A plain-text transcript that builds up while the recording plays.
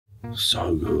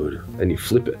So good. And you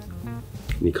flip it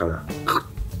and you kind of,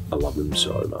 I love them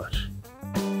so much.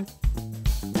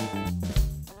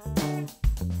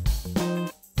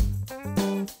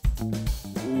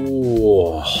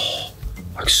 Ooh,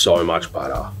 like so much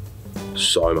butter.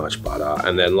 So much butter.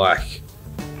 And then like,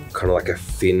 kind of like a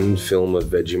thin film of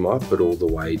Vegemite, but all the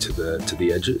way to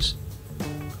the edges.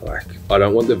 Like, I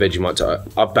don't want the Vegemite to,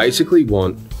 I basically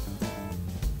want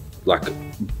like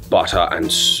butter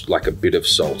and like a bit of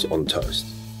salt on toast.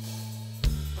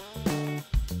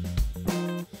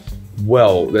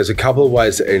 Well, there's a couple of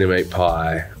ways to eat a meat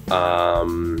pie. I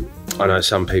know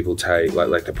some people take,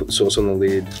 like they put the sauce on the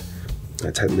lid,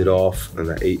 they take the lid off and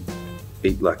they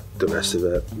eat like the rest of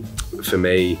it. For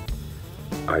me,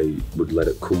 I would let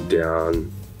it cool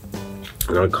down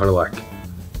and I'd kind of like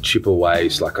chip away.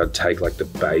 So like I'd take like the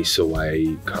base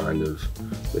away, kind of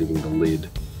leaving the lid.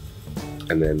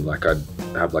 And then like I'd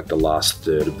have like the last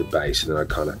third of the base and then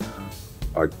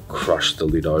I'd crush the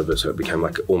lid over so it became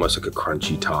like almost like a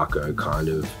crunchy taco kind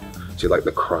of. So you like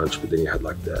the crunch, but then you had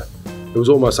like it was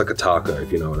almost like a taco,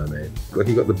 if you know what I mean. Like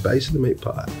you got the base of the meat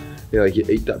pie, you know, like you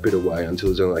eat that bit away until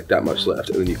there's only like that much left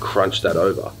and then you crunch that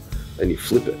over and you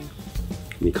flip it.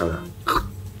 And you kind of,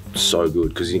 so good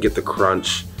because you get the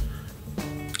crunch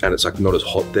and it's like not as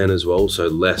hot then as well, so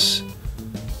less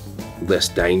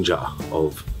danger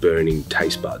of burning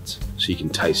taste buds, so you can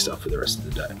taste stuff for the rest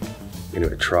of the day.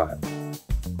 Anyway, try it.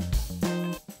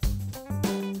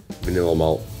 Vanilla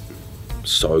malt,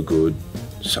 so good,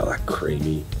 so like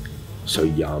creamy, so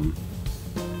yum.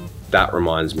 That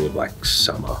reminds me of like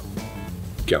summer,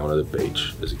 going to the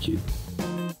beach as a kid.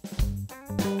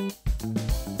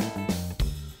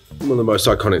 One of the most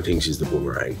iconic things is the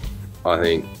boomerang. I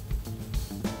think,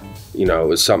 you know, it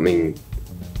was something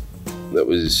that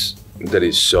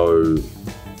is so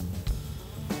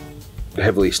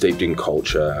heavily steeped in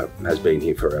culture, has been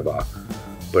here forever,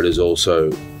 but has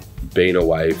also been a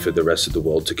way for the rest of the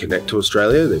world to connect to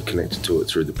Australia. They've connected to it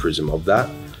through the prism of that.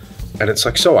 And it's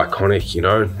like so iconic, you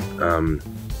know.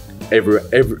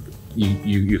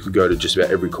 You could go to just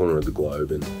about every corner of the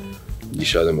globe and you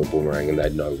show them a boomerang and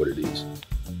they'd know what it is.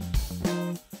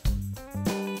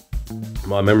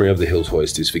 My memory of the Hills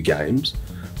Hoist is for games,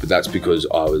 but that's because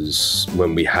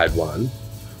when we had one,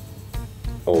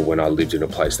 or when I lived in a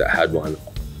place that had one,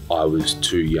 I was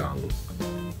too young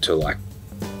to like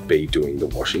be doing the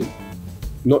washing.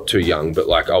 Not too young, but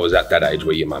like I was at that age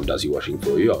where your mum does your washing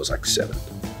for you. I was like 7,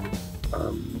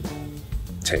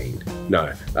 teen,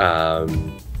 no.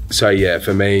 So yeah,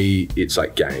 for me, it's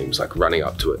like games, like running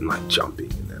up to it and like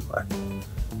jumping and then like,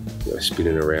 you know,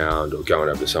 spinning around or going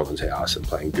over to someone's house and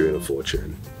playing Goon of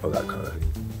Fortune or that kind of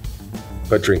thing.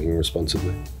 But drinking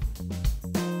responsibly.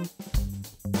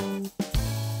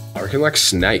 I reckon like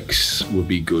snakes would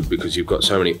be good because you've got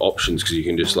so many options because you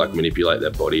can just like manipulate their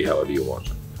body however you want.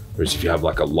 Whereas if you have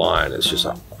like a lion, it's just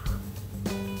like,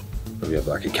 if you have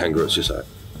like a kangaroo, it's just like,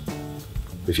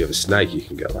 if you have a snake, you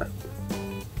can go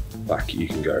like you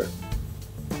can go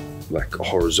like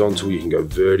horizontal, you can go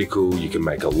vertical, you can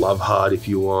make a love heart if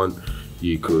you want.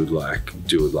 You could like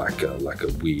do like a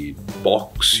weird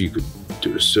box, you could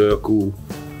do a circle.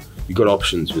 You got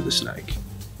options with a snake.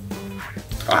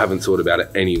 I haven't thought about it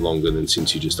any longer than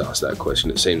since you just asked that question.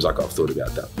 It seems like I've thought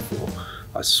about that before.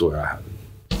 I swear I haven't.